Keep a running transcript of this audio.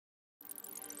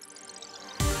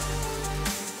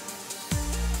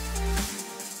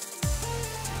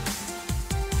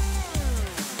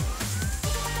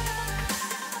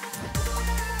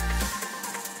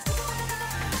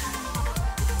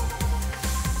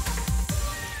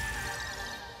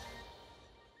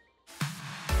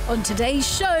On today's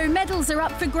show, medals are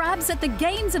up for grabs at the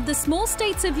Games of the Small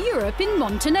States of Europe in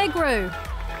Montenegro.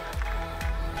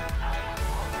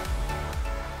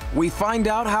 We find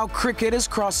out how cricket is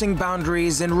crossing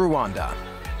boundaries in Rwanda.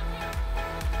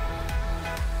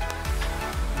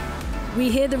 We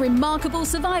hear the remarkable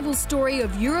survival story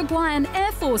of Uruguayan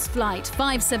Air Force Flight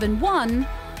 571.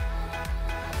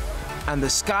 And the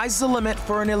sky's the limit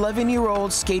for an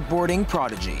 11-year-old skateboarding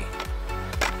prodigy.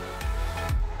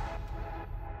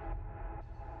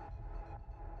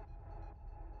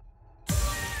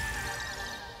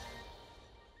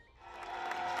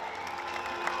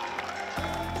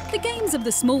 The Games of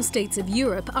the Small States of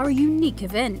Europe are a unique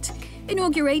event.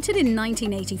 Inaugurated in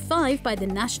 1985 by the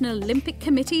National Olympic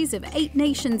Committees of 8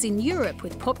 nations in Europe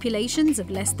with populations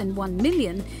of less than 1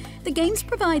 million, the Games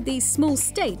provide these small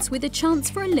states with a chance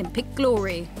for Olympic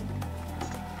glory.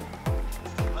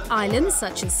 Islands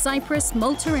such as Cyprus,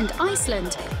 Malta and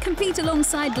Iceland compete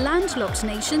alongside landlocked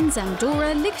nations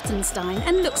Andorra, Liechtenstein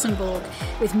and Luxembourg,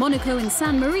 with Monaco and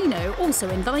San Marino also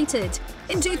invited.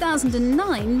 In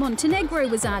 2009, Montenegro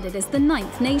was added as the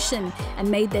 9th nation and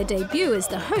made their debut as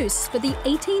the hosts for the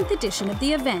 18th edition of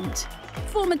the event.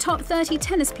 Former top 30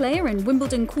 tennis player and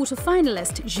Wimbledon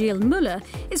quarter-finalist Gilles Muller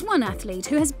is one athlete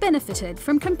who has benefited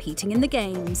from competing in the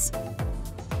Games.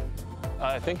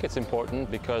 I think it's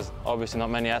important because obviously not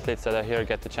many athletes that are here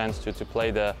get the chance to play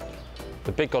the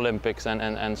big Olympics,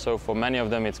 and so for many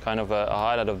of them it's kind of a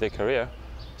highlight of their career,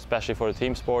 especially for the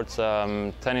team sports.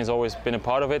 Tennis has always been a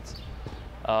part of it.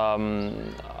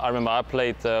 I remember I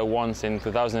played once in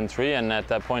 2003, and at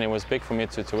that point it was big for me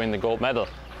to win the gold medal.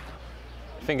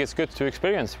 I think it's good to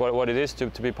experience what it is to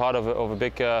be part of a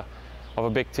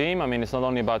big team. I mean, it's not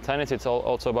only about tennis, it's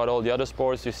also about all the other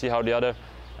sports. You see how the other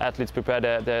athletes prepare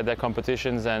their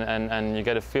competitions, and you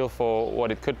get a feel for what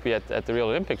it could be at the real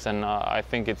Olympics. And I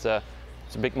think it's a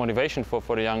big motivation for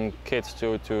the young kids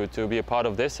to be a part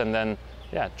of this, and then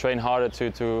train harder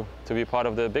to be part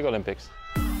of the big Olympics.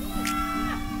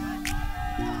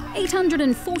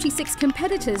 846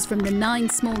 competitors from the 9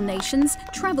 small nations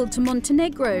travelled to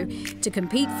Montenegro to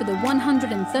compete for the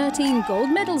 113 gold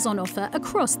medals on offer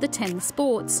across the 10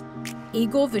 sports.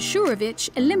 Igor Vashurovic,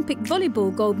 Olympic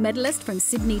volleyball gold medalist from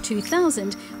Sydney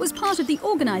 2000, was part of the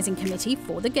organising committee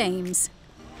for the Games.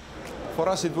 For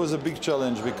us it was a big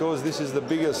challenge because this is the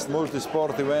biggest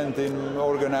multi-sport event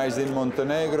organised in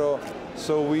Montenegro.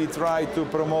 So we try to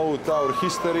promote our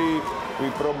history, we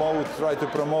try to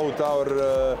promote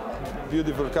our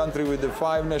beautiful country with the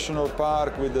 5 national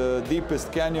parks, with the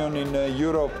deepest canyon in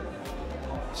Europe.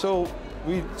 So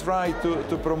we try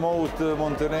to promote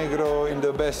Montenegro in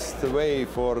the best way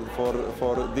for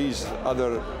these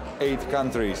other 8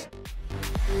 countries.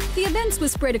 The events were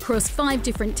spread across 5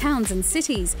 different towns and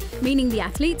cities, meaning the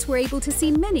athletes were able to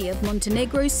see many of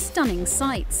Montenegro's stunning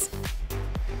sights.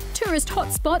 Tourist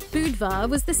hotspot Budva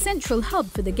was the central hub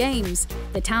for the Games.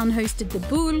 The town hosted the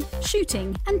bull,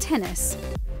 shooting and tennis.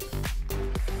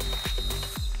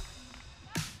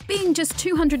 Being just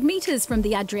 200 metres from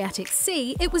the Adriatic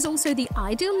Sea, it was also the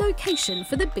ideal location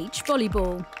for the beach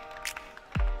volleyball.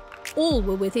 All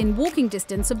were within walking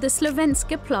distance of the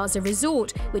Slovenska Plaza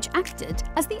Resort, which acted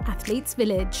as the athletes'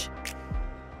 village.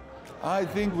 I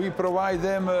think we provide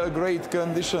them great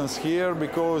conditions here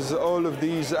because all of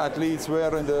these athletes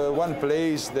were in the one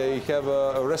place. They have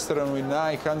a restaurant with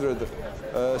 900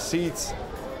 seats.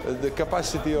 The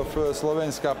capacity of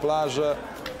Slovenska Plaza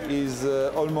is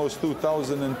almost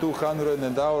 2,200,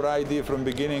 and our idea from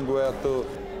beginning were to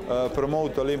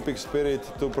promote Olympic spirit,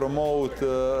 to promote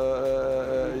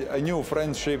a new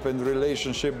friendship and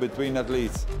relationship between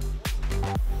athletes.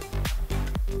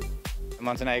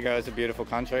 Montenegro is a beautiful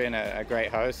country and a great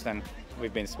host, and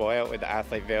we've been spoiled with the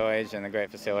athlete village and the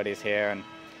great facilities here. And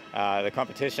the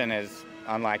competition is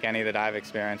unlike any that I've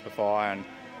experienced before, and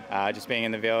just being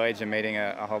in the village and meeting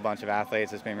a whole bunch of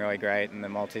athletes has been really great. And the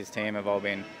Maltese team have all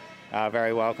been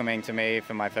very welcoming to me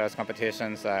for my first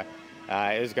competition, so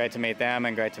it was great to meet them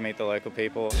and great to meet the local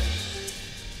people.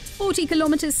 40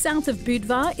 kilometres south of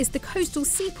Budva is the coastal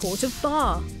seaport of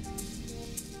Bar.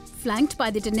 Flanked by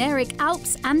the Dinaric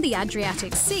Alps and the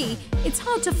Adriatic Sea, it's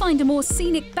hard to find a more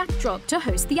scenic backdrop to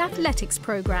host the athletics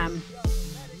programme.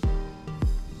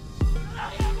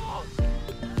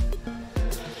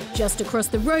 Just across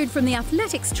the road from the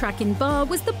athletics track in Bar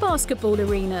was the basketball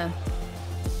arena.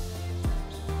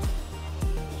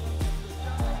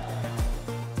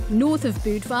 North of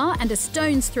Budva and a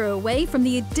stone's throw away from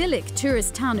the idyllic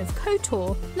tourist town of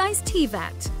Kotor lies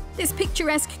Tivat. This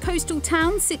picturesque coastal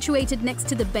town, situated next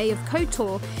to the Bay of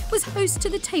Kotor, was host to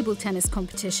the table tennis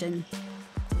competition.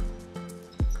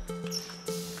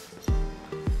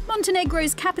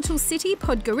 Montenegro's capital city,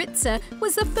 Podgorica,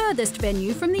 was the furthest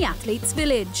venue from the athletes'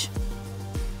 village.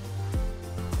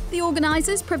 The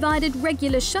organisers provided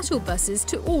regular shuttle buses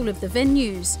to all of the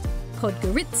venues.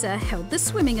 Podgorica held the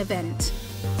swimming event.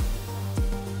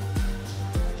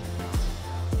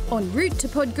 En route to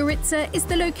Podgorica is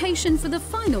the location for the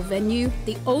final venue,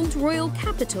 the old royal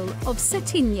capital of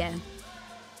Cetinje.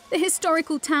 The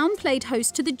historical town played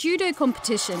host to the judo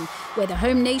competition, where the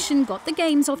home nation got the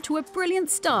games off to a brilliant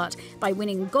start by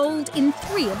winning gold in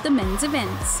 3 of the men's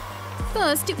events.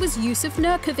 First, it was Yusuf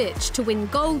Nurkovic to win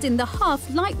gold in the half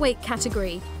lightweight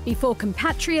category, before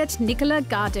compatriot Nikola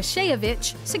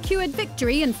Gardashevic secured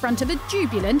victory in front of a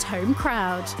jubilant home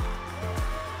crowd.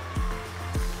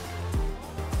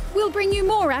 We'll bring you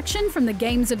more action from the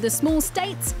Games of the Small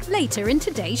States later in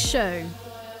today's show.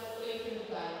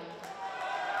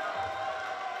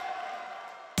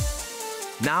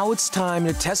 Now it's time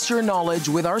to test your knowledge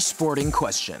with our sporting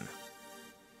question.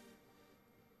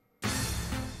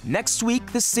 Next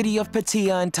week, the city of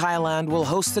Pattaya in Thailand will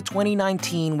host the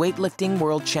 2019 Weightlifting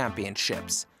World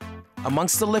Championships.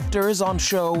 Amongst the lifters on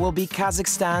show will be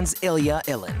Kazakhstan's Ilya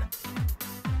Ilin.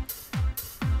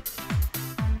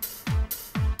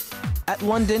 At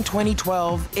London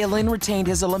 2012, Ilin retained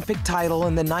his Olympic title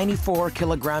in the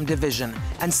 94-kilogram division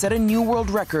and set a new world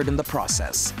record in the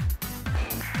process.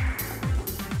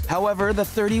 However, the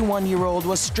 31-year-old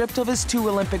was stripped of his 2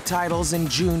 Olympic titles in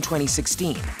June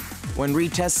 2016, when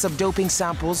retests of doping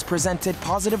samples presented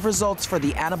positive results for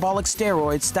the anabolic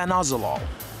steroid stanozolol.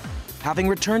 Having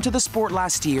returned to the sport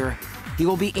last year, he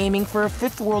will be aiming for a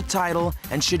 5th world title,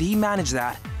 and should he manage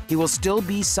that, he will still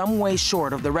be some way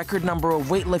short of the record number of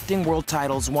weightlifting world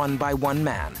titles won by one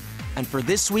man. And for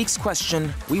this week's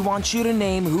question, we want you to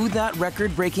name who that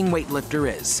record-breaking weightlifter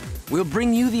is. We'll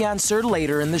bring you the answer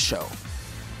later in the show.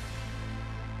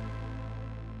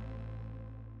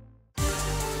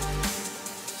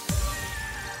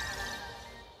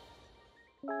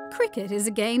 Cricket is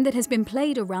a game that has been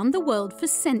played around the world for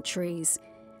centuries.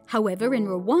 However, in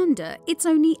Rwanda, it's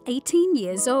only 18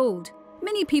 years old.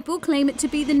 Many people claim it to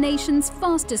be the nation's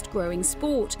fastest-growing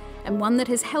sport, and one that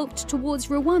has helped towards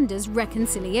Rwanda's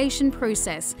reconciliation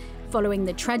process, following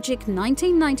the tragic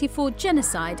 1994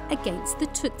 genocide against the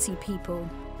Tutsi people.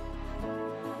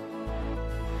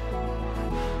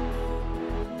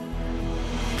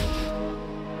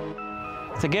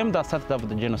 It's a game that started up with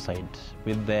the genocide,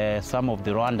 with some of the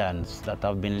Rwandans that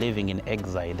have been living in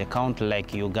exile. They count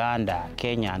like Uganda,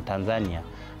 Kenya, and Tanzania.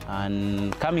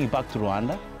 And coming back to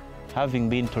Rwanda, having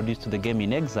been introduced to the game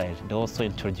in exile, they also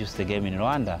introduced the game in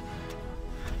Rwanda.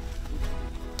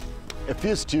 A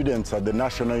few students at the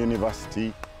National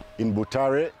University in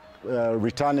Butare,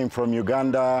 returning from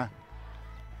Uganda,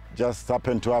 just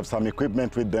happened to have some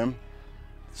equipment with them.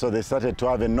 So they started to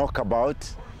have a knockabout,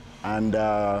 and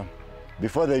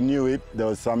before they knew it, there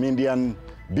was some Indian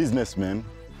businessmen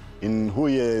in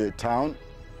Huye town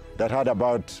that heard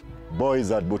about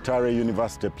boys at Butare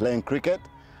University playing cricket,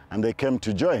 and they came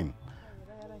to join.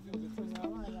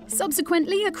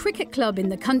 Subsequently, a cricket club in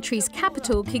the country's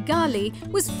capital, Kigali,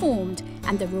 was formed,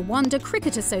 and the Rwanda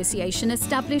Cricket Association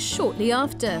established shortly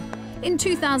after. In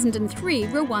 2003,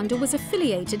 Rwanda was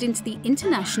affiliated into the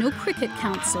International Cricket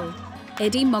Council.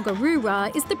 Eddie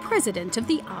Mogarura is the president of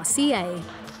the RCA.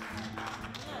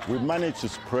 We've managed to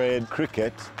spread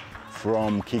cricket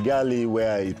from Kigali,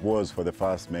 where it was for the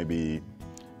first maybe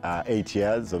 8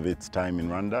 years of its time in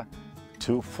Rwanda,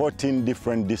 to 14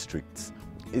 different districts.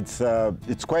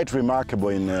 It's quite remarkable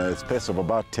in a space of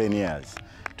about 10 years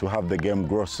to have the game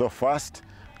grow so fast.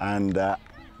 And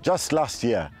just last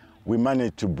year, we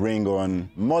managed to bring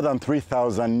on more than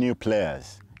 3,000 new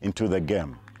players into the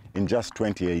game in just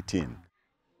 2018.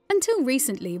 Until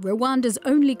recently, Rwanda's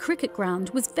only cricket ground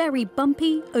was very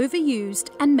bumpy, overused,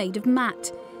 and made of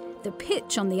mat. The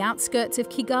pitch on the outskirts of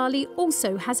Kigali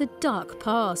also has a dark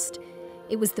past.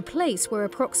 It was the place where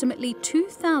approximately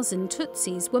 2,000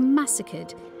 Tutsis were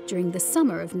massacred during the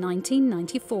summer of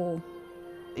 1994.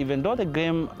 Even though the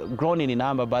game grown in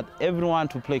number, but everyone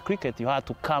to play cricket, you had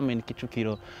to come in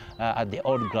Kichukiro at the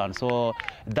old ground. So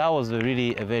that was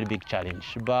really a very big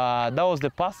challenge. But that was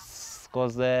the past,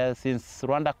 because since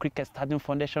Rwanda Cricket Stadium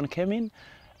Foundation came in,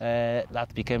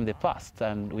 that became the past,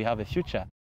 and we have a future.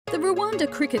 The Rwanda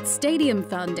Cricket Stadium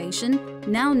Foundation,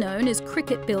 now known as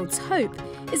Cricket Builds Hope,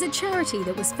 is a charity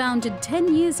that was founded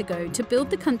 10 years ago to build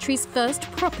the country's first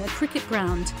proper cricket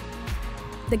ground.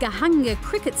 The Gahanga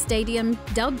Cricket Stadium,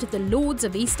 dubbed the Lords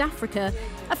of East Africa,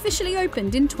 officially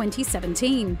opened in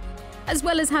 2017. As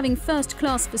well as having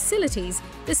first-class facilities,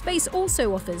 the space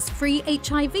also offers free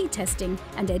HIV testing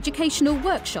and educational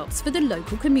workshops for the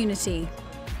local community.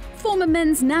 Former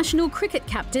men's national cricket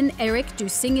captain Eric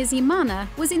Dusingizimana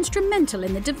was instrumental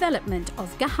in the development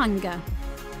of Gahanga.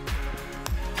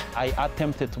 I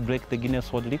attempted to break the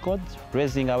Guinness World Record,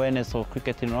 raising awareness of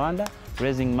cricket in Rwanda,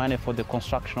 raising money for the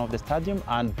construction of the stadium,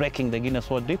 and breaking the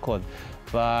Guinness World Record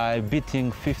by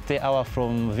beating 50 hours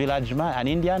from Village Man, an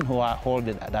Indian who hold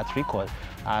that record.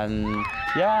 And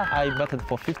yeah, I batted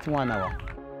for 51 hours.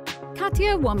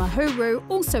 Katia Wamahoro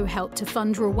also helped to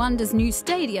fund Rwanda's new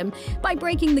stadium by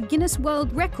breaking the Guinness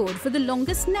World Record for the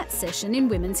longest net session in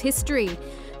women's history.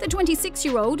 The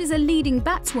 26-year-old is a leading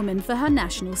batswoman for her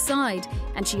national side,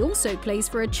 and she also plays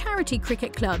for a charity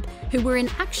cricket club who were in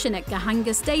action at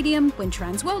Gahanga Stadium when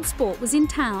Trans World Sport was in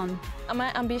town.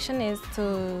 My ambition is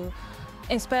to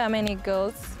inspire many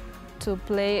girls to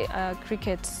play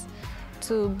cricket,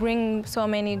 to bring so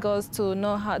many girls to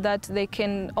know that they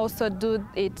can also do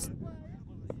it.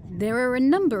 There are a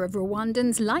number of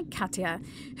Rwandans like Katia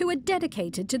who are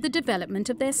dedicated to the development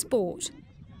of their sport.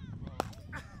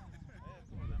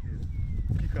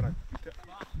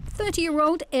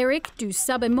 30-year-old Eric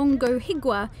Dusabemongo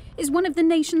Higwa is one of the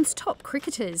nation's top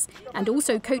cricketers and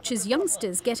also coaches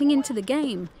youngsters getting into the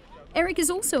game. Eric is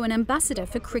also an ambassador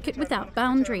for Cricket Without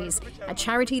Boundaries, a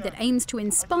charity that aims to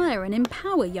inspire and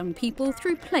empower young people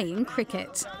through playing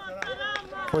cricket.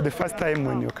 For the first time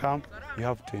when you come, you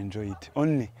have to enjoy it.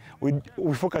 Only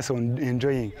we focus on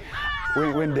enjoying.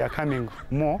 When they are coming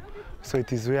more, so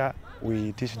it is where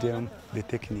we teach them the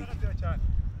technique.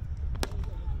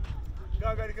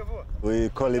 We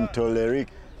call him Tall Eric.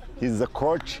 He's the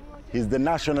coach, he's the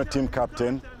national team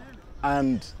captain,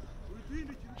 and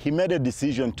he made a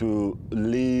decision to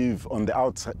live on the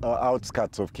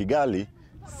outskirts of Kigali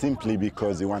simply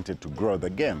because he wanted to grow the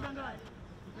game.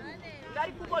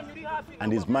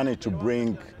 And he's managed to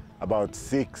bring about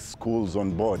 6 schools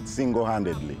on board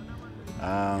single-handedly.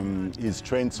 He's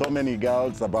trained so many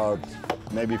girls, about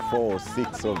maybe 4 or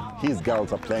 6 of his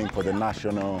girls are playing for the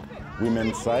national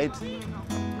women's side.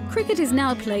 Cricket is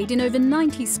now played in over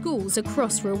 90 schools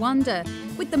across Rwanda,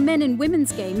 with the men and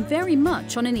women's game very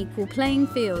much on an equal playing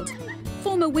field.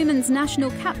 Former women's national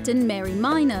captain Mary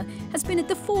Minor has been at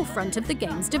the forefront of the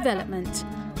game's development.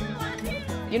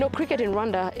 You know, cricket in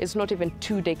Rwanda is not even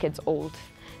 2 decades old.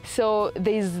 So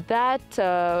there's that,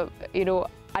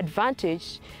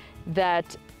 advantage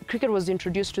that cricket was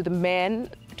introduced to the men,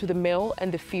 to the male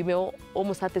and the female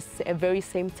almost at the very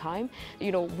same time.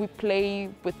 You know, we play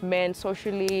with men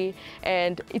socially,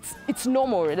 and it's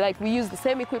normal. Like, we use the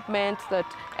same equipment that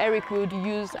Eric would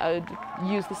use. I would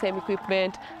use the same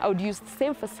equipment. I would use the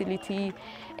same facility,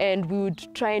 and we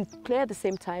would try and play at the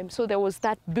same time. So there was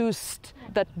that boost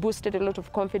that boosted a lot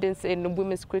of confidence in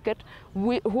women's cricket,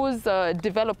 whose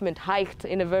development hiked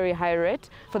in a very high rate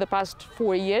for the past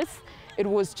 4 years. It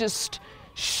was just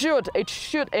shoot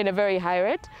in a very high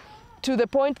rate, to the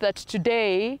point that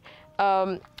today,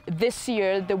 this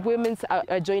year, the women's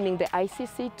are joining the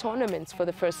ICC tournaments for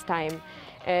the first time,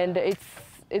 and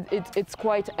it's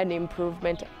quite an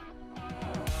improvement.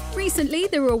 Recently,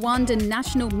 the Rwandan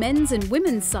national men's and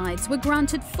women's sides were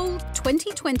granted full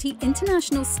 2020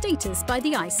 international status by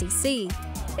the ICC.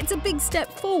 It's a big step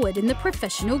forward in the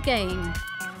professional game.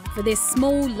 For this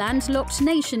small, landlocked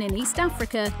nation in East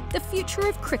Africa, the future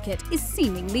of cricket is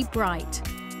seemingly bright.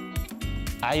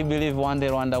 I believe one day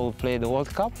Rwanda will play the World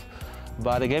Cup,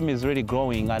 but the game is really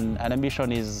growing, and an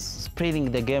ambition is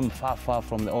spreading the game far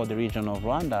from all the region of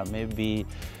Rwanda. Maybe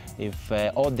if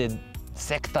all the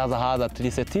sectors had at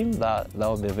least a team, that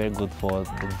would be very good for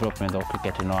the development of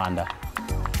cricket in Rwanda.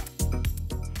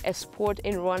 A sport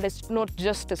in Rwanda is not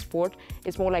just a sport,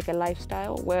 it's more like a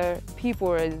lifestyle where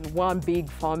people are one big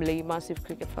family, massive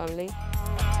cricket family.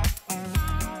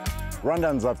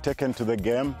 Rwandans have taken to the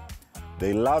game.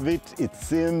 They love it. It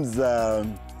seems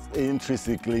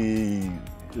intrinsically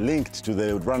linked to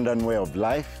the Rwandan way of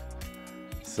life.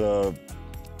 So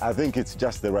I think it's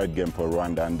just the right game for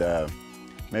Rwanda, and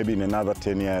maybe in another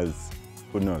 10 years,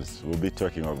 who knows, we'll be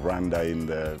talking of Rwanda in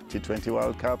the T20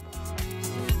 World Cup.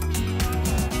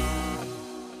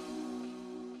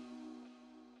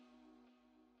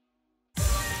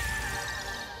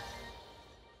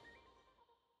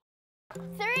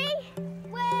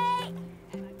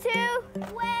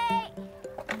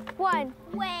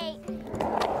 Wait.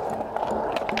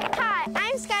 Hi,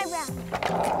 I'm Sky Brown.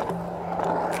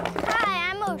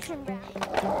 Hi, I'm Ocean Brown.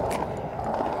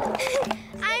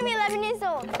 I'm 11 years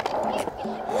old.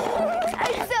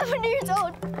 I'm 7 years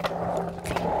old.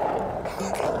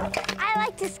 I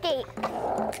like to skate.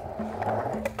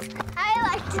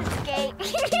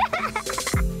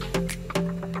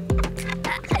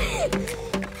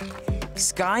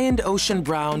 Sky and Ocean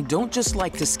Brown don't just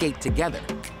like to skate together.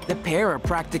 The pair are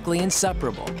practically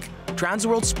inseparable.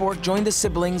 Transworld Sport joined the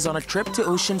siblings on a trip to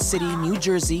Ocean City, New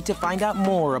Jersey to find out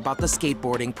more about the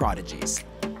skateboarding prodigies.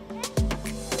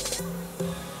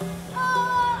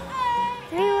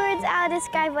 3 words I'll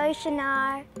describe Ocean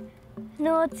are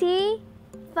naughty,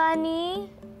 funny,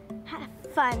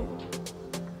 fun,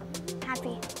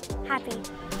 happy, happy.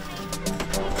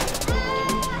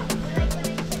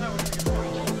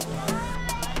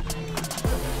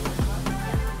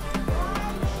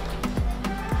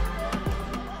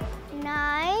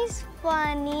 Nice,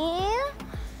 funny,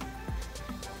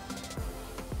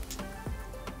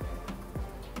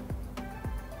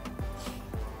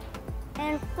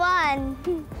 and fun.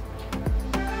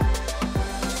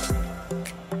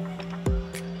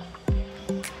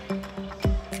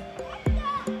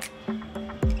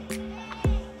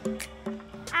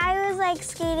 I was like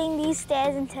skating these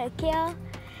stairs in Tokyo,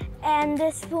 and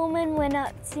this woman went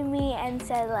up to me and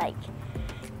said like,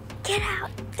 "Get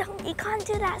out, you can't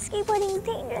do that, skateboarding is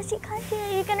dangerous, you can't do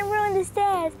it, you're gonna ruin the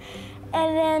stairs."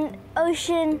 And then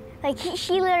Ocean, like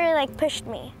she literally like pushed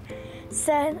me.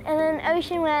 So, and then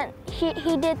Ocean went, he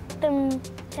did the,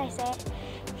 should I say it?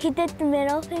 He did the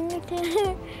middle finger to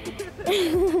her.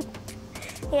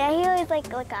 Yeah, he always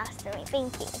like look after me,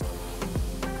 thank you.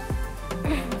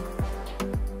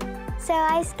 So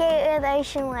I skate with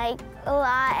Ocean like a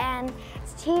lot, and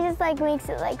he just like makes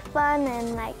it like fun,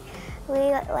 and like we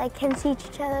like can teach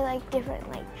each other like different,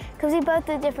 like, cause we both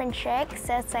do different tricks,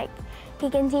 so it's like he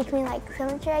can teach me like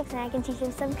some tricks and I can teach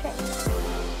him some tricks.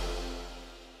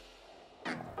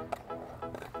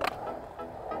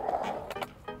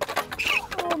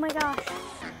 Oh my gosh.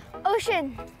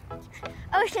 Ocean,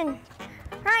 Ocean,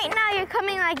 right now you're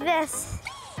coming like this.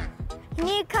 You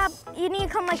need to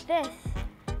come like this.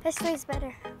 This way's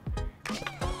better.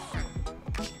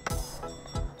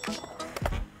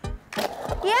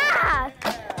 Yeah!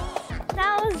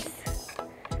 That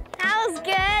was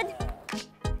good.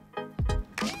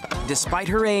 Despite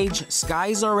her age, Sky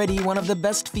is already one of the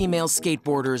best female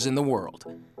skateboarders in the world.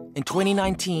 In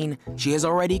 2019, she has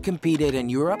already competed in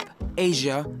Europe,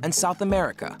 Asia, and South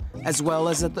America, as well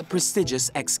as at the prestigious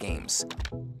X Games.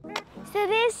 So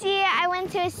this year I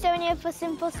went to Estonia for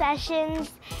simple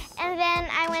sessions, and then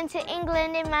I went to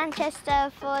England in Manchester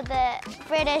for the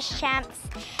British champs,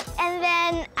 and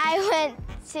then I went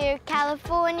to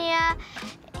California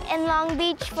in Long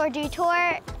Beach for Du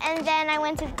Tour, and then I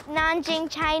went to Nanjing,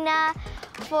 China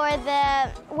for the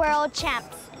World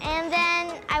Champs, and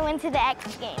then I went to the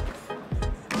X Games.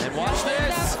 And watch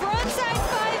this! The frontside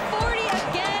 540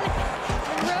 again,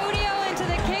 rodeo into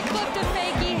the kickflip to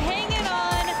fakie, hanging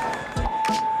on.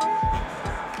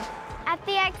 At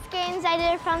the X Games, I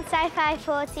did a frontside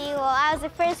 540. Well, I was the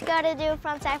first girl to do a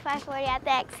frontside 540 at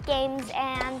the X Games,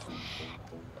 and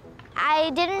I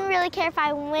didn't really care if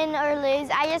I win or lose.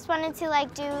 I just wanted to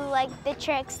like do like the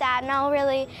tricks that not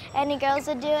really any girls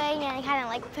are doing, and kind of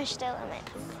like push the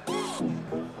limits.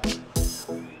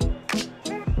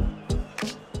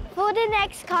 For the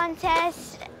next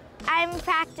contest, I'm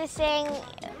practicing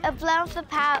a blown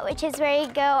flip out, which is where you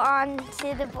go on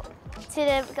to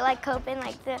the like coping,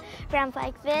 like the ramp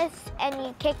like this, and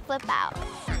you kick flip out.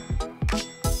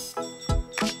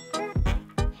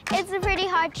 It's a pretty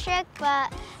hard trick,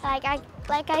 but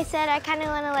like I said, I kind of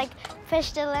want to like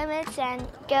push the limits and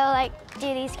go like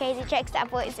do these crazy tricks that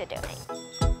boys are doing.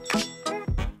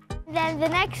 Then the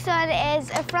next one is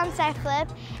a frontside flip.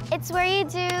 It's where you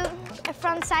do a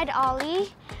frontside ollie,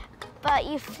 but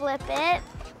you flip it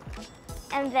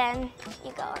and then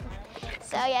you go on.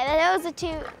 So yeah,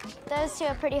 those two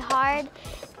are pretty hard.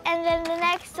 And then the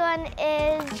next one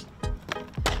is,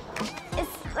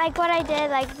 it's like what I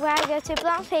did, like where I go to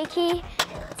blunt fakie,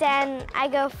 then I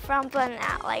go front blunt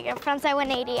out, like a frontside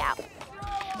 180 out.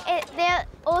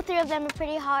 All three of them are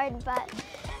pretty hard, but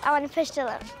I want to push the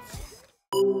limits.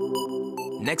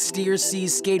 Next year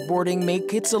sees skateboarding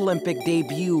make its Olympic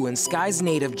debut in Sky's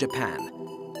native Japan.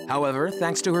 However,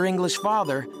 thanks to her English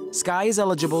father, Sky is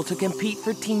eligible to compete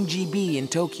for Team GB in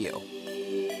Tokyo.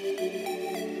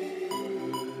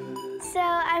 So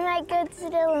I might go to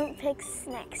the Olympics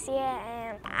next year,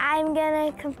 and I'm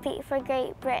gonna compete for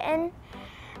Great Britain.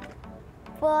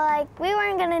 Well, like, we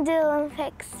weren't gonna do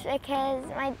Olympics because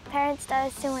my parents thought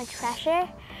it was too much pressure.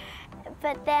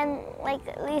 But then, like,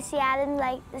 Lucy Adam,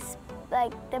 like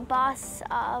the boss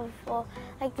of, well,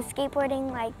 like the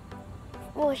skateboarding, like,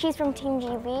 well, she's from Team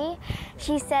GB.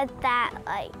 She said that,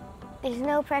 like, there's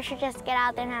no pressure, just get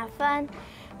out there and have fun.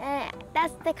 And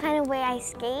that's the kind of way I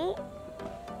skate.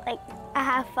 Like, I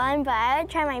have fun, but I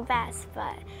try my best.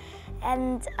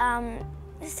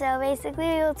 So basically,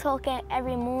 we'll talk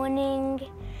every morning,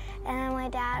 And then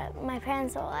my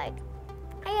parents were like,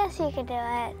 I guess you could do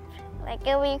it. Like,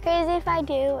 it'll be crazy if I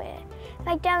do it. If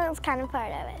I don't, it's kind of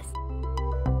part of it.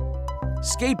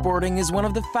 Skateboarding is one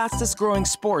of the fastest growing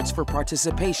sports for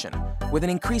participation, with an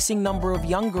increasing number of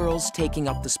young girls taking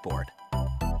up the sport.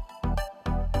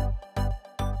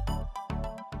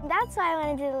 That's why I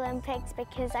want to do the Olympics,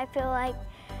 because I feel like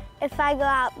if I go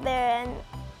out there and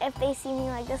if they see me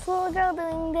like this little girl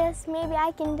doing this, maybe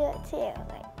I can do it too.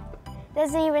 Like,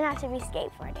 doesn't even have to be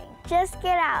skateboarding. Just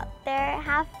get out there,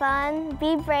 have fun,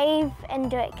 be brave,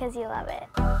 and do it because you love it.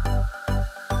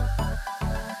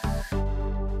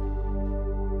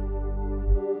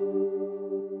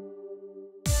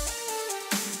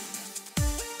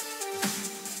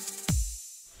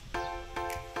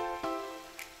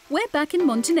 We're back in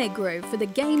Montenegro for the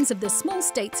Games of the Small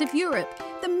States of Europe,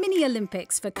 the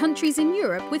mini-Olympics for countries in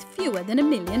Europe with fewer than 1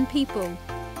 million people.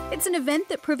 It's an event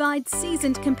that provides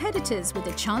seasoned competitors with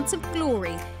a chance of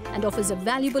glory and offers a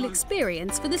valuable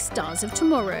experience for the stars of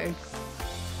tomorrow.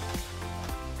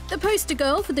 The poster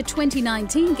girl for the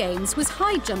 2019 Games was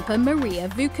high jumper Marija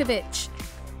Vukovic.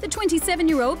 The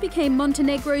 27-year-old became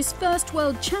Montenegro's first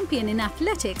world champion in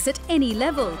athletics at any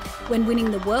level, when winning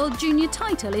the World Junior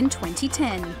title in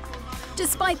 2010.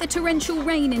 Despite the torrential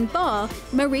rain in Bar,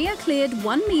 Marija cleared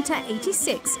 1.86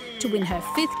 meters to win her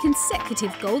 5th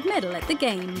consecutive gold medal at the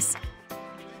Games.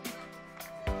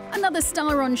 Another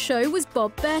star on show was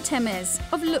Bob Bertemes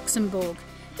of Luxembourg.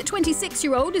 The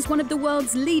 26-year-old is one of the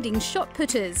world's leading shot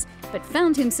putters, but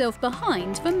found himself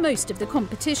behind for most of the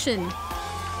competition.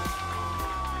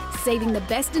 Saving the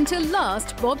best until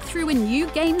last, Bob threw a new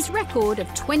Games record of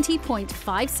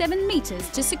 20.57 meters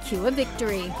to secure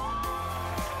victory.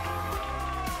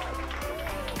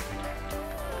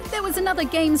 There was another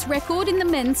Games record in the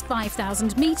men's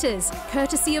 5,000 meters,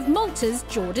 courtesy of Malta's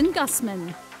Jordan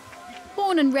Gusman.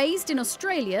 Born and raised in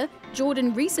Australia,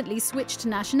 Jordan recently switched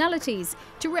nationalities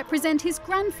to represent his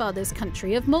grandfather's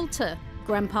country of Malta.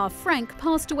 Grandpa Frank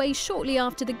passed away shortly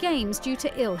after the Games due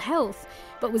to ill health,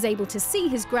 but was able to see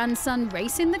his grandson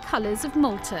race in the colours of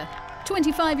Malta.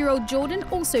 25-year-old Jordan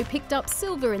also picked up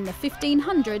silver in the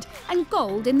 1500 and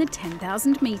gold in the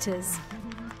 10,000 metres.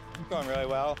 Going really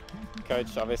well.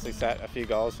 Coach obviously set a few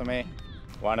goals for me.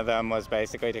 One of them was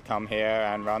basically to come here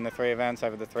and run the 3 events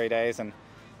over the 3 days, and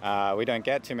we don't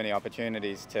get too many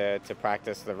opportunities to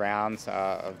practice the rounds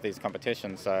of these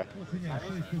competitions, so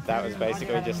that was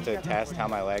basically just to test how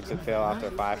my legs would feel after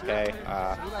a 5K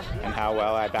and how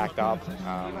well I backed up.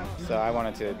 So I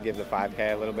wanted to give the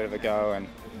 5K a little bit of a go, and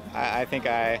I think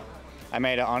I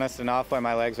made it honest enough where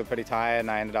my legs were pretty tired,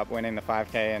 and I ended up winning the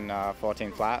 5K in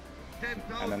 14 flat.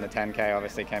 And then the 10K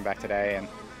obviously came back today and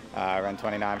ran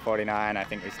 29.49. I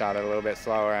think we started a little bit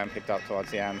slower and picked up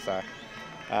towards the end. So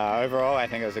overall, I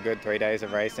think it was a good 3 days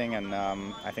of racing, and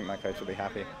I think my coach will be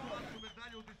happy.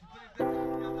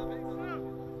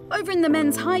 Over in the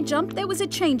men's high jump, there was a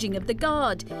changing of the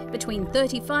guard between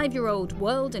 35-year-old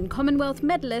world and Commonwealth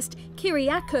medalist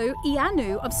Kyriako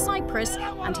Ianu of Cyprus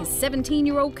and his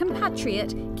 17-year-old compatriot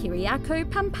Kyriako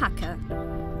Pampaka.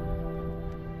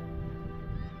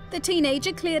 The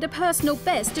teenager cleared a personal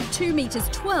best of 2.12 meters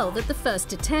at the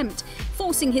first attempt,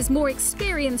 forcing his more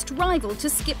experienced rival to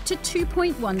skip to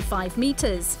 2.15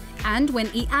 meters. And when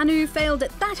Ianu failed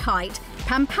at that height,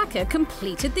 Pampaka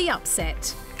completed the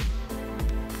upset.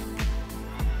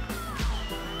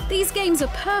 These games are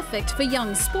perfect for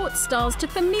young sports stars to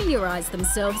familiarise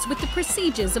themselves with the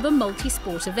procedures of a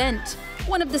multi-sport event.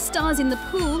 One of the stars in the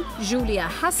pool, Julia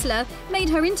Hassler, made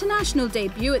her international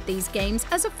debut at these games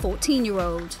as a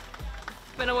 14-year-old.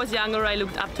 When I was younger, I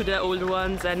looked up to the older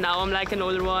ones, and now I'm like an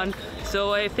older one.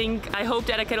 So I hope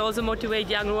that I can also motivate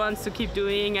younger ones to keep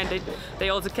doing, and they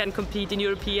also can compete in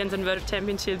Europeans and World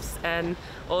Championships, and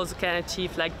also can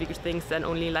achieve like bigger things than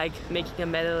only like making a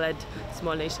medal at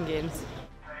small nation games.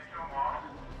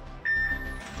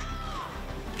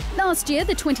 Last year,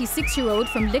 the 26-year-old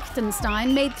from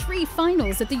Liechtenstein made 3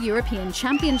 finals at the European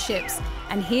Championships,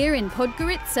 and here in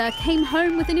Podgorica came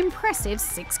home with an impressive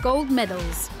 6 gold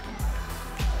medals.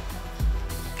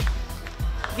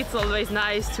 It's always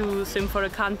nice to swim for a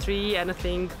country, and I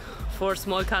think for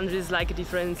small countries like a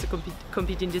difference to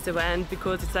compete in this event,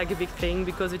 because it's like a big thing,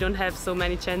 because we don't have so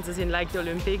many chances in like the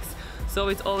Olympics. So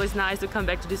it's always nice to come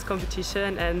back to this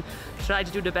competition and try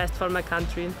to do the best for my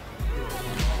country.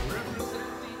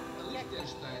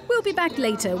 We'll be back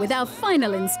later with our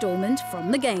final instalment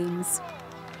from the Games.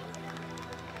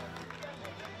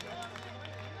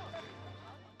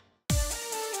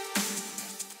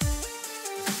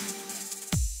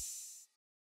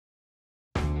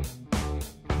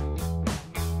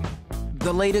 The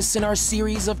The latest in our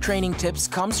series of training tips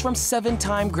comes from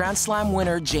 7-time Grand Slam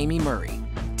winner Jamie Murray.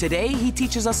 Today, he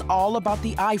teaches us all about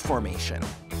the I formation.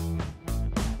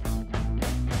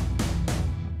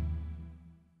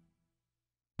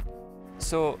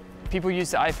 So people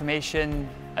use the I formation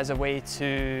as a way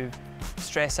to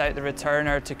stress out the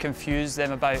returner, to confuse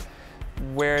them about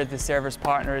where the server's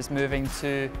partner is moving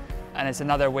to, and it's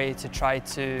another way to try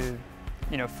to,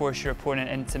 force your opponent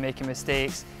into making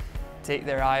mistakes, take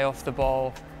their eye off the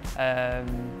ball,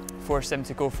 force them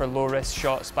to go for low-risk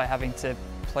shots by having to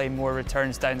play more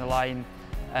returns down the line,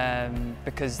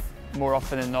 because more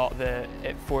often than not,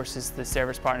 it forces the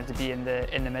server's partner to be in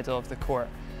the middle of the court.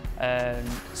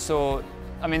 So,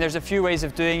 I mean, there's a few ways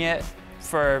of doing it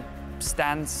for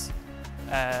stance.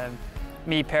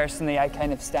 Me personally, I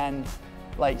kind of stand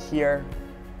like here,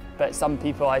 but some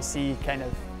people I see kind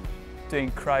of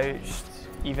doing crouched,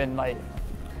 even like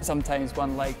sometimes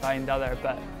one leg behind the other,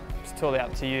 but it's totally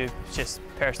up to you. It's just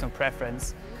personal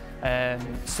preference.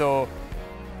 So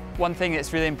one thing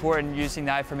that's really important using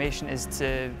the I formation is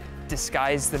to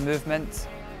disguise the movement.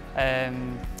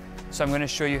 So I'm going to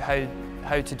show you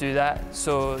how to do that.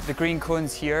 So the green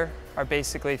cones here are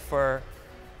basically for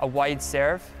a wide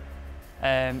serve.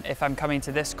 If I'm coming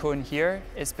to this cone here,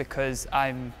 it's because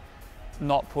I'm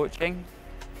not poaching.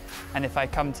 And if I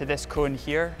come to this cone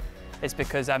here, it's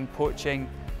because I'm poaching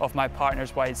of my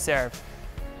partner's wide serve.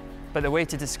 But the way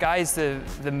to disguise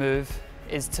the move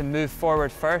is to move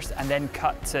forward first and then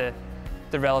cut to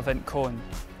the relevant cone.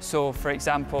 So for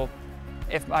example,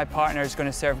 if my partner is going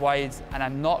to serve wide and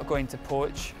I'm not going to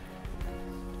poach,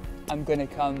 I'm going to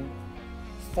come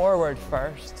forward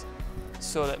first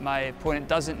so that my opponent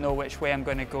doesn't know which way I'm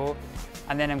going to go,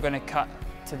 and then I'm going to cut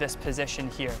to this position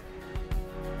here.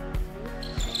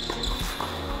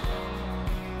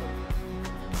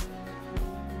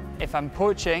 If I'm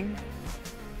poaching,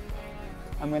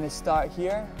 I'm going to start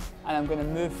here and I'm going to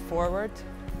move forward,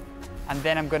 and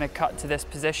then I'm going to cut to this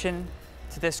position,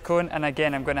 to this cone, and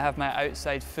again I'm going to have my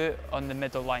outside foot on the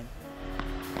middle line.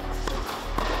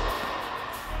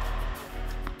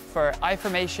 For I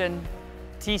formation,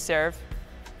 T serve,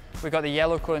 we've got the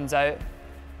yellow cones out.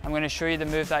 I'm going to show you the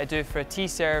move that I do for a T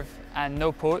serve and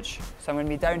no poach. So I'm going to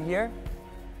be down here,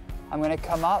 I'm going to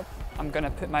come up, I'm going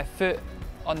to put my foot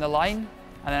on the line,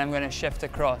 and then I'm going to shift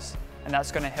across, and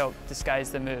that's going to help disguise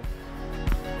the move.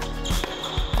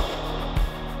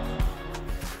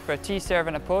 For a T serve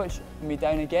and a poach, I'm going to be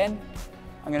down again.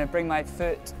 I'm going to bring my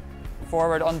foot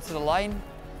forward onto the line,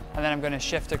 and then I'm going to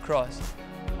shift across.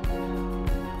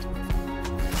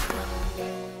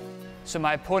 So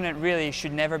my opponent really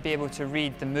should never be able to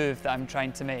read the move that I'm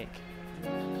trying to make.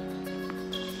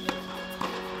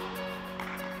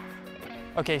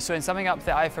 Okay, so in summing up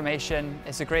the I formation,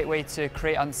 it's a great way to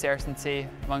create uncertainty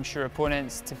amongst your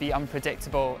opponents, to be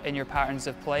unpredictable in your patterns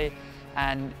of play.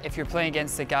 And if you're playing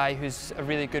against a guy who's a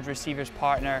really good receiver's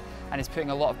partner and is putting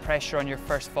a lot of pressure on your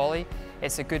first volley,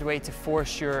 it's a good way to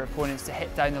force your opponents to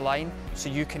hit down the line so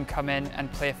you can come in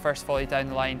and play a first volley down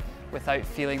the line without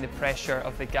feeling the pressure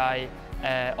of the guy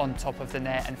on top of the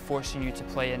net and forcing you to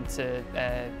play into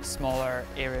smaller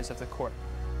areas of the court.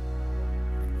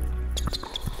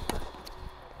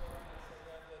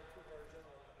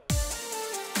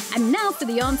 And now for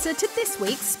the answer to this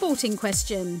week's sporting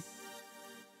question.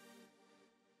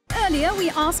 Earlier, we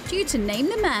asked you to name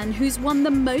the man who's won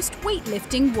the most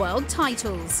weightlifting world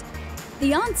titles.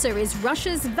 The answer is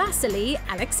Russia's Vasily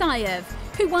Alexeyev,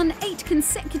 who won 8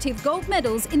 consecutive gold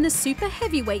medals in the super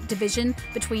heavyweight division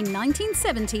between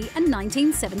 1970 and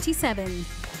 1977.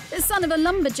 The son of a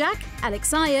lumberjack,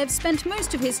 Alexeyev spent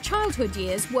most of his childhood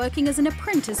years working as an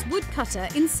apprentice woodcutter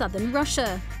in southern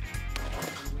Russia.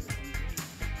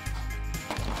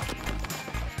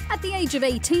 At the age of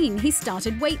 18, he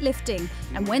started weightlifting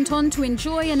and went on to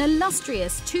enjoy an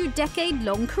illustrious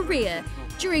 2-decade-long career,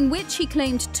 during which he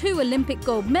claimed 2 Olympic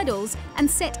gold medals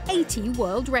and set 80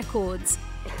 world records.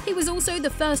 He was also the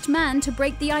first man to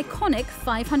break the iconic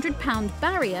 500-pound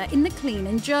barrier in the clean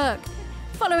and jerk.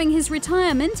 Following his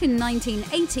retirement in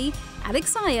 1980,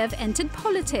 Alexeyev entered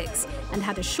politics and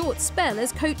had a short spell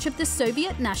as coach of the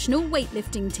Soviet national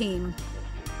weightlifting team.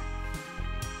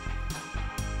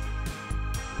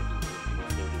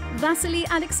 Vasily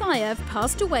Alexeyev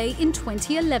passed away in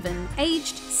 2011,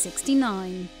 aged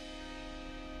 69.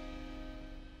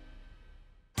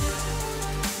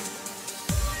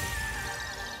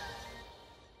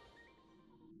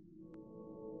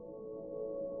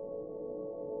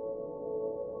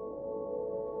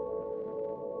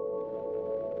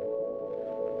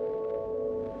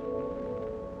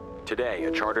 Today,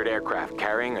 a chartered aircraft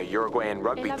carrying a Uruguayan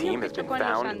rugby team has been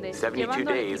found 72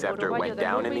 days after it went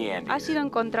down in the ha Andes. sido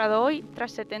encontrado hoy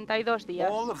tras 72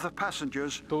 días. All of the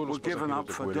passengers were given up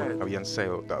for dead.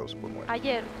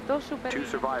 Ayer, dos Two supervivientes.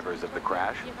 survivors of the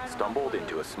crash stumbled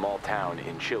into a small town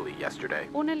in Chile yesterday.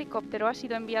 Un helicóptero ha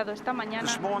sido enviado esta mañana.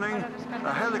 This morning,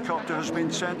 a helicopter has been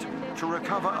sent to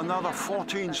recover another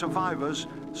 14 survivors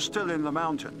still in the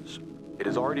mountains. It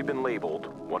has already been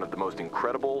labeled one of the most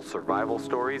incredible survival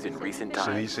stories in recent Se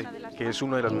times. dice que es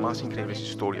una de las más increíbles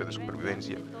historias de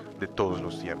supervivencia de todos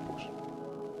los tiempos.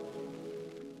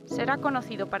 Será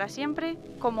conocido para siempre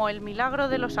como el milagro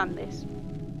de los Andes.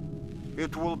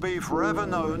 It will be forever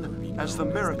known as the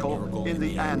miracle in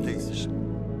the Andes.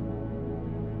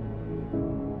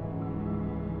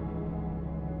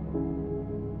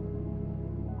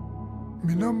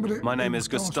 My name is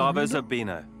Gustavo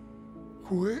Zabino.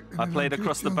 I played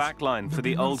across the back line for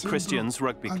the Old Christians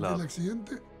Rugby Club.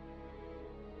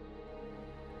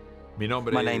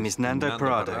 My name is Nando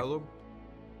Parado.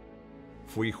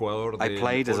 I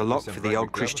played as a lock for the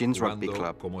Old Christians Rugby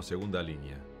Club.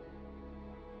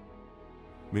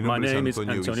 My name is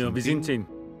Antonio Vizintin.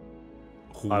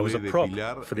 I was a prop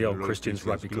for the Old Christians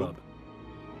Rugby Club.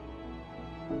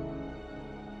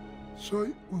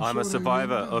 I'm a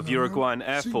survivor of Uruguayan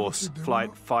Air Force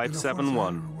Flight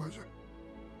 571.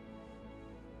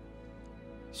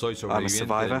 I'm a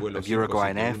survivor of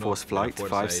Uruguayan Air Force Flight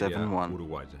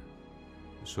 571.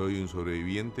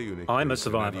 I'm a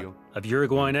survivor of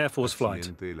Uruguayan Air Force Flight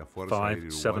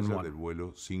 571.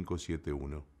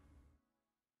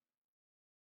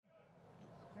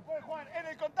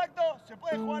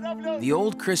 The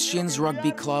Old Christians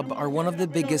Rugby Club are one of the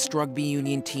biggest rugby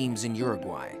union teams in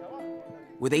Uruguay.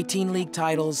 With 18 league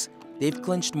titles, they've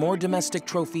clinched more domestic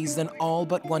trophies than all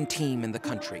but one team in the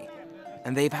country,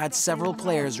 and they've had several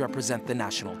players represent the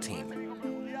national team.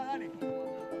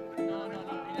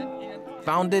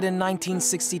 Founded in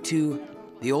 1962,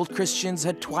 the Old Christians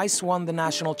had twice won the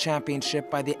national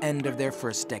championship by the end of their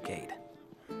first decade.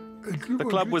 The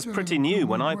club was pretty new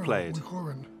when I played.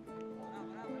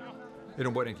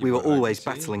 We were always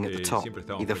battling at the top,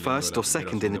 either first or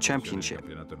second in the championship.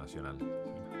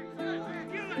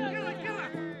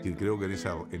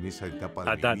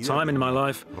 At that time in my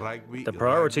life, the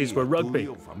priorities were rugby,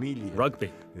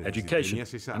 education,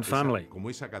 and family,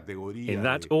 in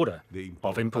that order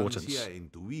of importance.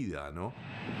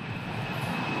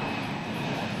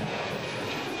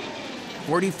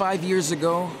 45 years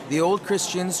ago, the Old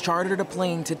Christians chartered a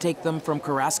plane to take them from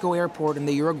Carrasco Airport in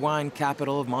the Uruguayan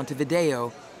capital of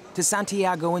Montevideo to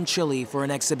Santiago in Chile for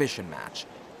an exhibition match.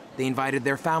 They invited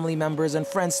their family members and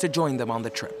friends to join them on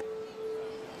the trip.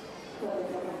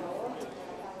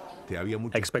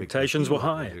 Expectations were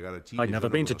high. I'd never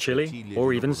been to Chile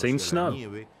or even seen snow.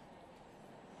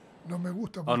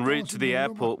 En route to the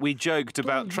airport, we joked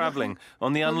about traveling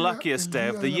on the unluckiest day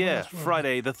of the year,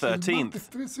 Friday the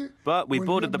 13th. But we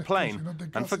boarded the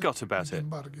plane and forgot about it.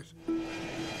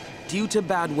 Due to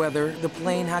bad weather, the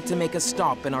plane had to make a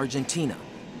stop in Argentina.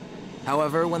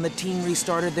 However, when the team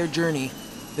restarted their journey,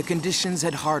 the conditions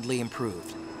had hardly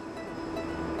improved.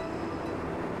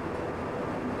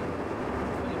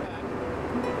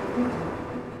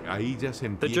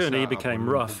 The journey became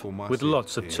rough, with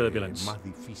lots of turbulence.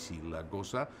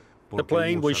 The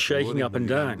plane was shaking up and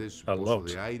down a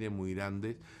lot.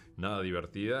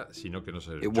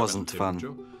 It wasn't fun.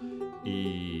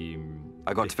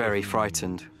 I got very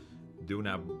frightened,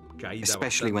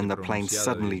 especially when the plane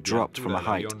suddenly dropped from a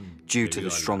height due to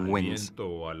the strong winds.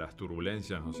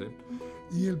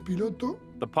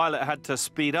 The pilot had to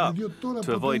speed up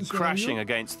to avoid crashing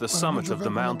against the summit of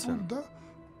the mountain.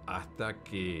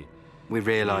 We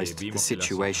realized the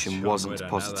situation wasn't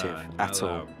positive at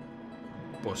all.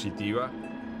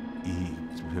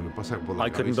 I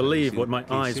couldn't believe what my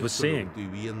eyes were seeing.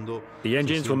 The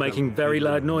engines were making very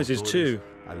loud noises too,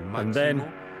 and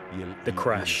then the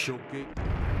crash.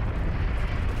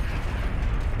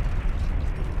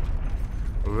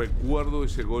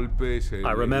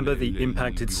 I remember the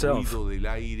impact itself,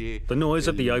 the noise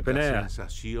of the open air,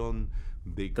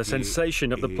 the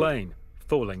sensation of the plane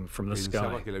falling from the sky.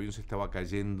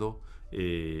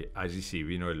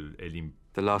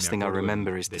 The last thing I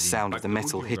remember is the sound of the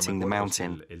metal hitting the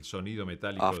mountain.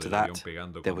 After that,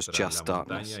 there was just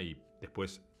darkness.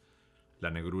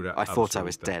 I thought I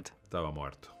was dead.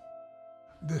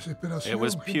 It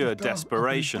was pure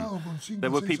desperation.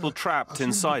 There were people trapped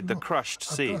inside the crushed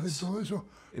seats.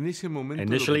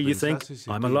 Initially you think,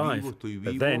 I'm alive,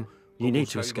 but then you need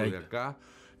to escape.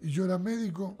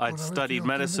 I'd studied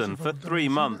medicine for 3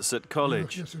 months at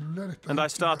college, and I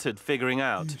started figuring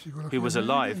out who was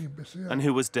alive and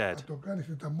who was dead.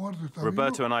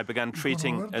 Roberto and I began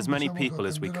treating as many people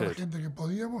as we could.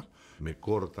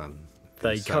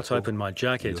 They cut open my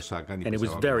jacket, and it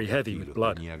was very heavy with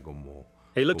blood.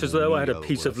 It looked as though I had a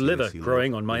piece of liver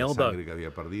growing on my elbow,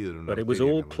 but it was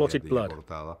all clotted blood.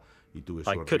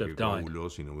 I could have died.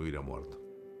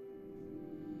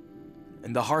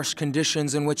 In the harsh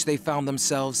conditions in which they found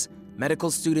themselves,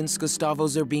 medical students Gustavo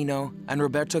Zerbino and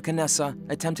Roberto Canessa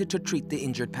attempted to treat the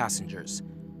injured passengers.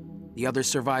 The other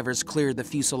survivors cleared the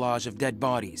fuselage of dead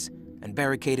bodies and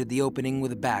barricaded the opening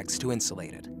with bags to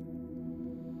insulate it.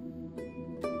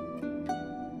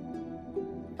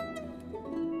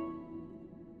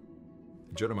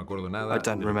 I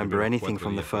don't remember anything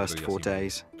from the first 4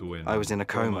 days. I was in a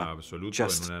coma,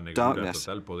 just darkness.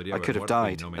 I could have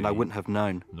died, and I wouldn't have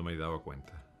known.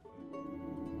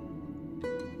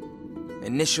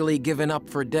 Initially given up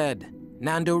for dead,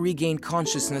 Nando regained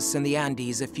consciousness in the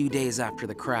Andes a few days after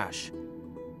the crash.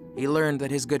 He learned that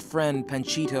his good friend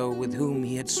Panchito, with whom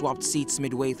he had swapped seats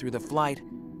midway through the flight,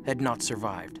 had not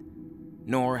survived,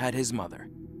 nor had his mother.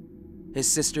 His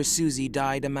sister Susie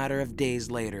died a matter of days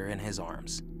later in his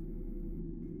arms.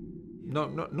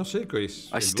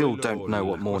 I still don't know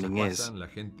what mourning is.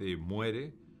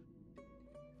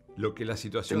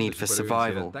 The need for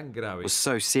survival was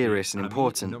so serious and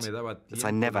important that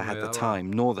I never had the time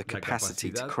nor the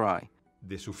capacity to cry.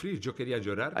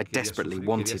 I desperately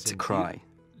wanted to cry,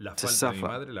 to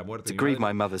suffer, to grieve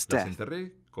my mother's death.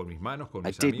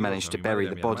 I did manage to bury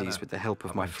the bodies with the help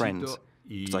of my friends,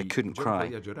 but I couldn't cry,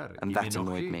 and that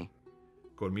annoyed me.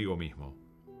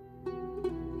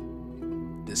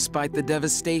 Despite the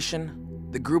devastation,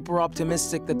 the group were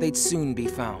optimistic that they'd soon be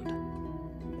found.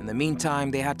 In the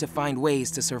meantime, they had to find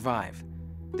ways to survive.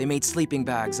 They made sleeping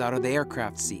bags out of the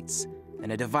aircraft seats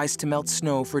and a device to melt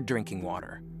snow for drinking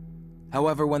water.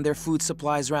 However, when their food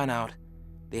supplies ran out,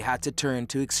 they had to turn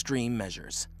to extreme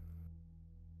measures.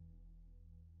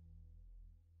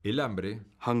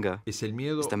 Hunger is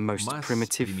the most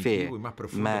primitive fear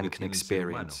man can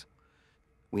experience.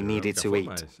 We needed to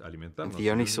eat, and the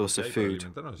only source of food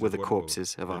were the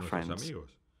corpses of our friends.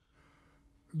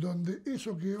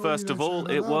 First of all,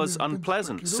 it was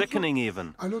unpleasant, sickening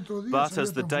even. But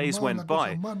as the days went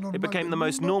by, it became the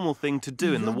most normal thing to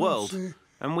do in the world,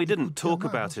 and we didn't talk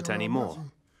about it anymore.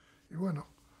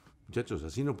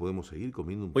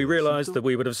 We realized that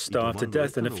we would have starved to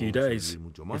death in a few days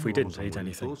if we didn't eat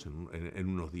anything.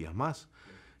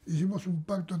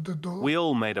 We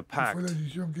all made a pact.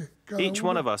 Each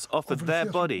one of us offered their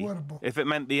body if it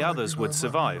meant the others would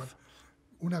survive.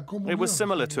 It was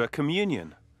similar to a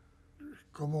communion.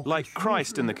 Like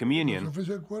Christ in the communion,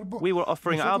 we were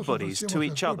offering our bodies to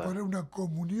each other.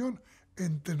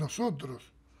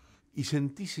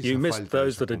 You missed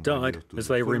those that had died as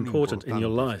they were important in your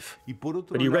life,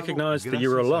 but you recognized that you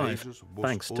were alive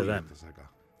thanks to them.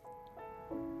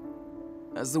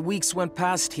 As the weeks went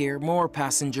past here, more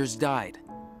passengers died.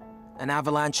 An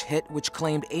avalanche hit which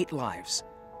claimed 8 lives.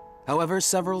 However,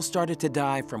 several started to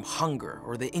die from hunger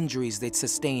or the injuries they'd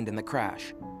sustained in the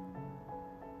crash.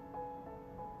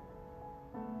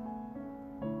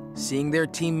 Seeing their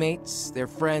teammates, their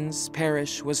friends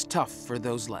perish was tough for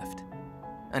those left,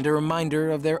 and a reminder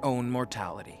of their own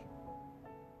mortality.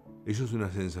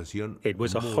 It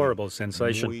was a horrible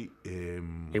sensation.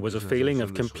 It was a feeling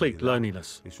of complete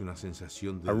loneliness,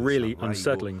 a really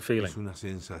unsettling feeling.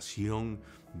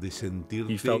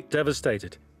 You felt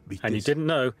devastated, and you didn't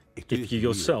know if you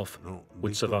yourself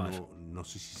would survive.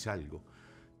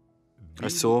 I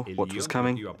saw what was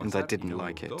coming, and I didn't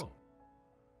like it.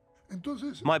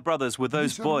 My brothers were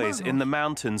those boys in the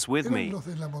mountains with me.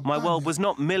 My world was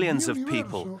not millions of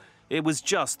people. It was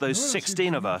just those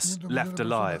 16 of us left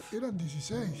alive.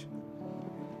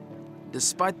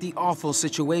 Despite the awful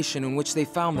situation in which they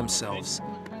found themselves,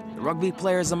 the rugby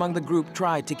players among the group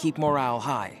tried to keep morale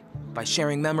high by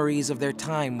sharing memories of their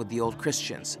time with the old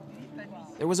Christians.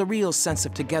 There was a real sense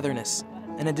of togetherness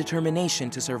and a determination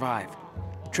to survive,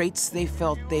 traits they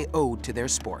felt they owed to their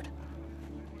sport.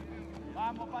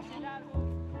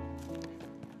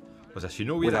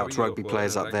 Without rugby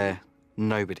players up there,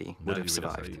 nobody would have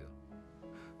survived.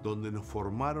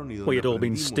 We had all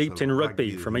been steeped in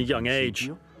rugby from a young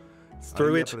age.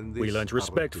 Through it, we learned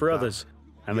respect for others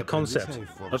and the concept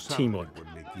of teamwork.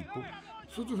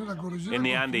 In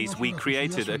the Andes, we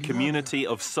created a community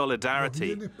of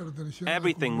solidarity.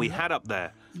 Everything we had up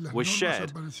there was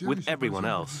shared with everyone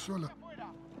else.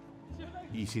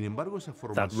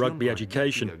 That rugby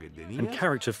education and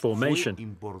character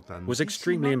formation was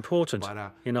extremely important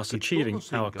in us achieving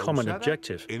our common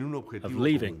objective of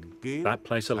leaving that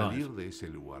place alive.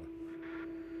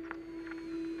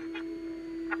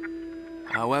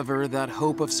 However, that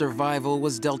hope of survival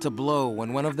was dealt a blow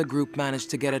when one of the group managed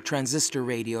to get a transistor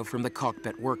radio from the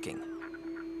cockpit working.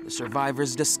 The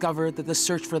survivors discovered that the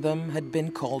search for them had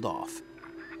been called off.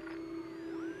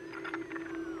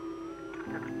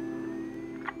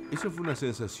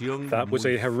 That was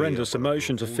a horrendous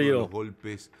emotion to feel.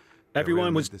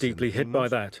 Everyone was deeply hit by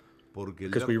that,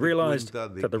 because we realized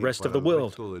that the rest of the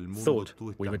world thought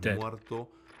we were dead.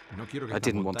 I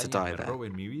didn't want to die there.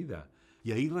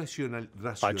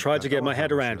 I tried to get my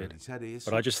head around it,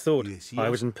 but I just thought I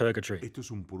was in purgatory.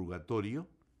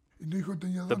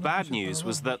 The bad news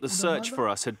was that the search for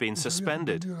us had been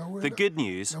suspended. The good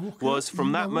news was,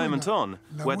 from that moment on,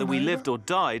 whether we lived or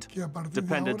died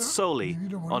depended solely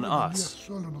on us.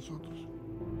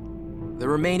 The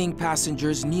remaining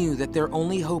passengers knew that their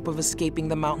only hope of escaping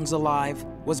the mountains alive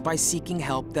was by seeking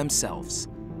help themselves.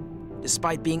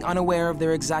 Despite being unaware of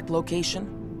their exact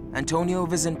location, Antonio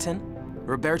Vizintin,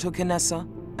 Roberto Canessa,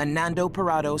 and Nando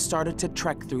Parado started to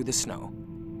trek through the snow.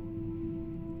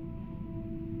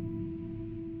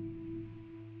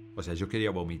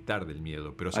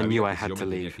 I knew I had to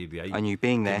leave. I knew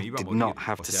being there did not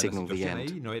have to signal the end.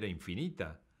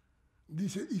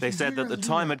 They said that the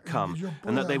time had come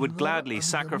and that they would gladly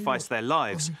sacrifice their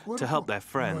lives to help their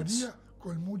friends.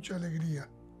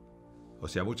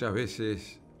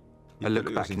 I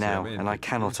look back now and I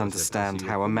cannot understand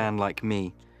how a man like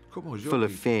me, full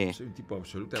of fear,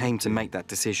 came to make that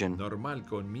decision,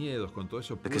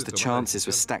 because the chances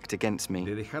were stacked against me.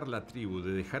 The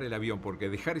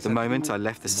moment I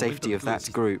left the safety of that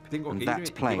group and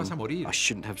that plane, I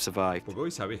shouldn't have survived.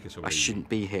 I shouldn't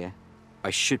be here. I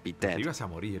should be dead.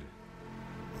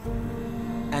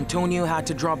 Antonio had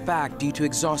to drop back due to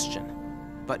exhaustion,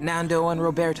 but Nando and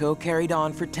Roberto carried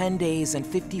on for 10 days and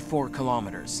 54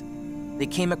 kilometers. They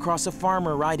came across a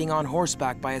farmer riding on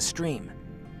horseback by a stream.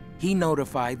 He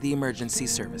notified the emergency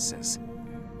services.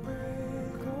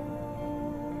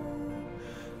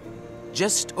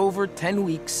 Just over 10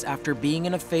 weeks after being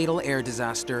in a fatal air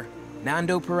disaster,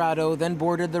 Nando Parado then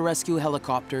boarded the rescue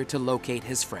helicopter to locate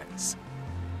his friends.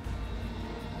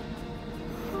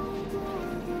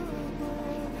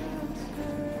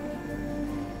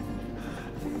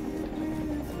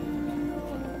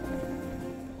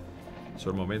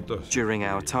 During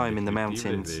our time in the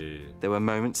mountains, there were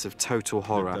moments of total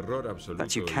horror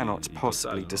that you cannot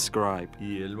possibly describe.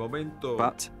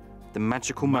 But the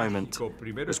magical moment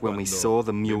was when we saw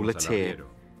the muleteer.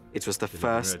 It was the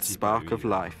first spark of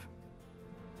life.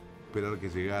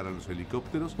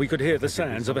 We could hear the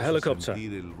sounds of a helicopter.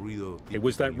 It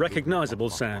was that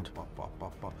recognizable sound.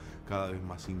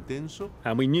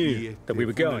 And we knew that we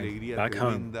were going back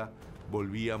home.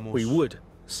 We would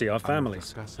see our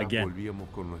families again.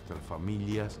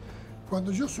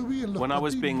 When I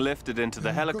was being lifted into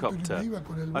the helicopter,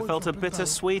 I felt a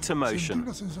bittersweet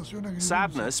emotion.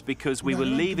 Sadness because we were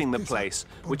leaving the place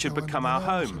which had become our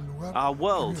home, our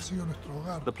world,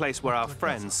 the place where our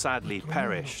friends sadly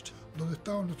perished.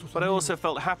 But I also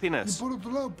felt happiness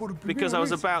because I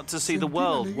was about to see the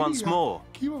world once more.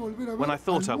 When I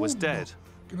thought I was dead,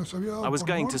 I was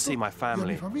going to see my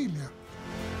family.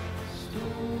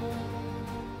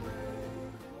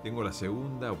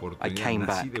 I came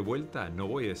back.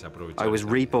 I was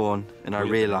reborn, and I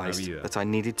realized that I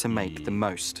needed to make the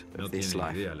most of this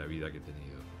life.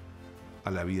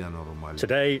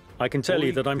 Today, I can tell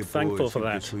you that I'm thankful for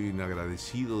that.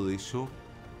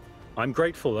 I'm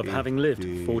grateful of having lived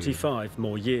 45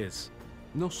 more years.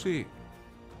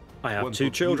 I have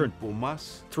 2 children,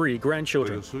 3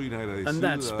 grandchildren, and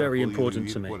that's very important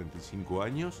to me.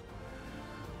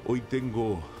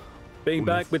 Being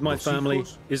back with my family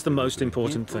is the most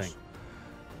important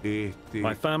thing.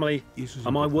 My family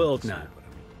are my world now.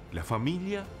 La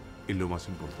familia es lo más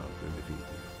importante, en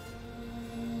definitiva.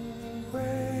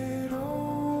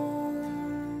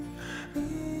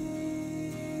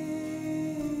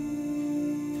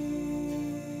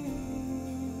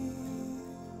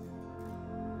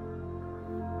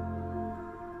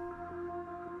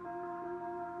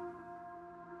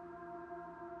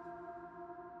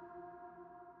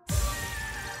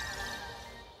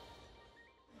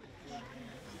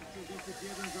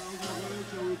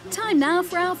 Time now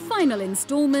for our final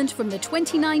instalment from the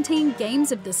 2019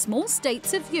 Games of the Small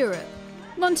States of Europe.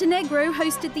 Montenegro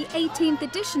hosted the 18th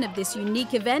edition of this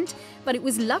unique event, but it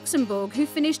was Luxembourg who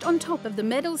finished on top of the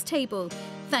medals table,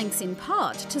 thanks in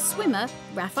part to swimmer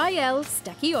Raffaele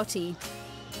Stacchiotti.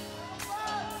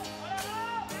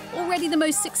 Already the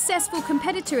most successful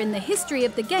competitor in the history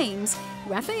of the Games,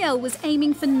 Rafael was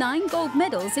aiming for 9 gold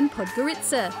medals in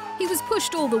Podgorica. He was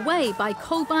pushed all the way by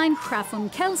Kolbein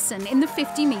Krafum-Kelsen in the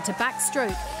 50-metre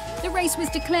backstroke. The race was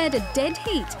declared a dead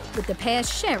heat, with the pair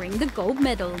sharing the gold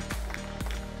medal.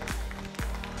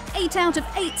 8 out of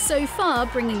 8 so far,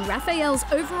 bringing Rafael's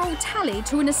overall tally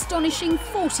to an astonishing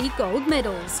 40 gold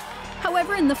medals.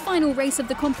 However, in the final race of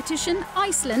the competition,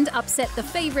 Iceland upset the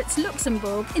favourites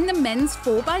Luxembourg in the men's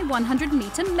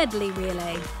 4x100-metre medley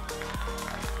relay.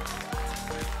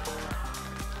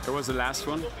 It was the last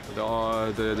one, it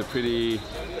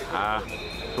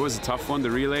was a tough one, the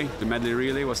relay, the medley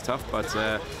relay was tough, but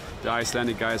the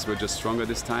Icelandic guys were just stronger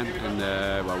this time, and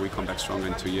well, we come back stronger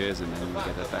in 2 years and then we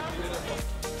get that back.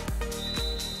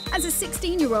 As a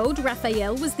 16-year-old,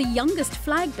 Rafael was the youngest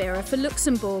flag bearer for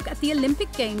Luxembourg at the Olympic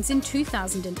Games in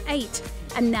 2008.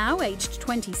 And now, aged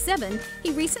 27,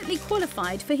 he recently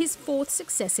qualified for his 4th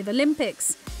successive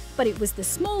Olympics. But it was the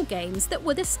small games that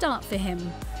were the start for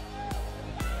him.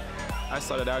 I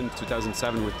started out in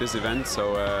 2007 with this event,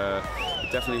 so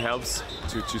it definitely helps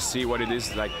to see what it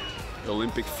is like, the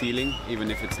Olympic feeling,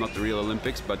 even if it's not the real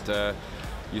Olympics, but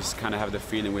you just kind of have the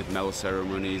feeling with medal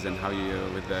ceremonies and how you,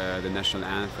 with the national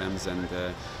anthems and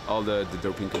all the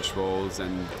doping controls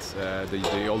and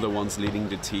the older ones leading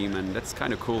the team, and that's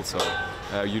kind of cool. So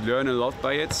you learn a lot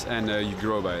by it and you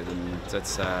grow by it, and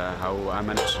that's how I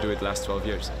managed to do it the last 12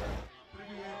 years.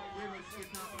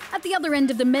 At the other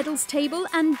end of the medals table,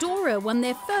 Andorra won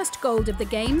their first gold of the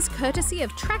Games, courtesy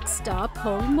of track star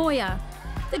Paul Moya.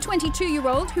 The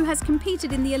 22-year-old, who has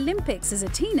competed in the Olympics as a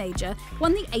teenager,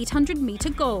 won the 800-metre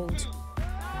gold.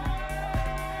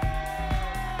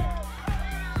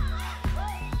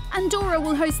 Andorra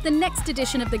will host the next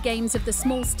edition of the Games of the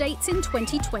Small States in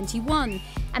 2021,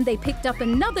 and they picked up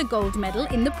another gold medal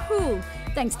in the pool,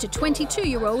 thanks to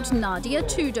 22-year-old Nadia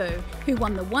Tudo, who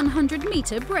won the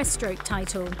 100-metre breaststroke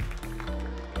title.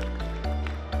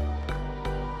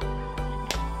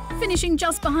 Finishing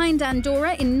just behind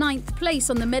Andorra in 9th place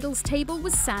on the medals table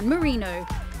was San Marino.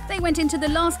 They went into the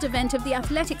last event of the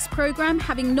athletics programme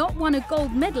having not won a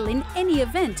gold medal in any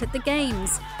event at the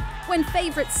Games. When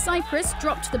favourites Cyprus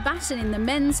dropped the baton in the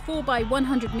men's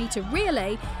 4x100-metre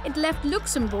relay, it left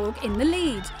Luxembourg in the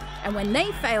lead. And when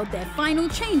they failed their final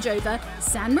changeover,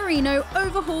 San Marino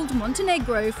overhauled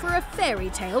Montenegro for a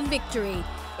fairy tale victory.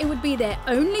 It would be their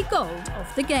only gold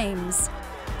of the Games.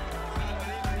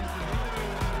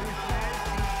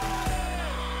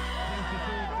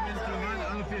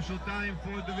 Time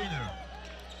for the winner.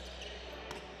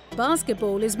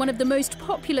 Basketball is one of the most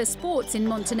popular sports in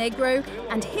Montenegro,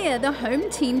 and here the home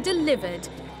team delivered.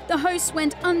 The hosts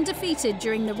went undefeated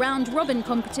during the round-robin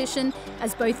competition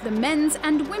as both the men's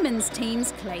and women's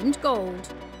teams claimed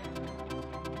gold.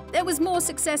 There was more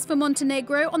success for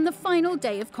Montenegro on the final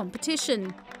day of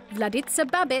competition. Vladica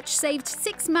Babic saved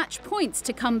 6 match points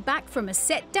to come back from a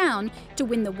set down to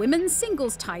win the women's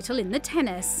singles title in the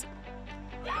tennis.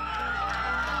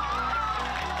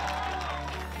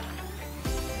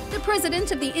 The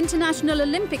president of the International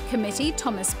Olympic Committee,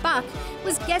 Thomas Bach,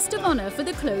 was guest of honour for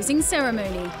the closing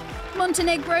ceremony.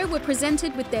 Montenegro were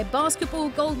presented with their basketball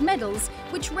gold medals,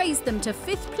 which raised them to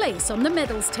 5th place on the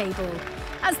medals table.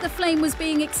 As the flame was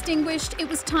being extinguished, it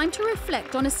was time to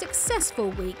reflect on a successful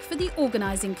week for the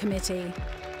organising committee.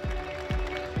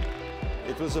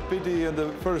 It was a pity in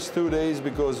the first 2 days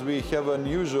because we have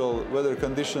unusual weather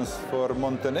conditions for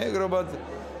Montenegro, but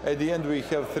at the end we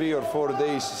have 3 or 4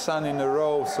 days sun in a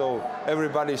row, so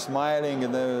everybody's smiling,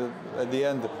 and at the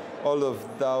end all of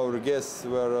our guests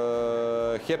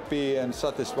were happy and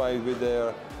satisfied with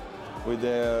their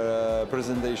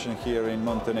presentation here in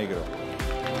Montenegro.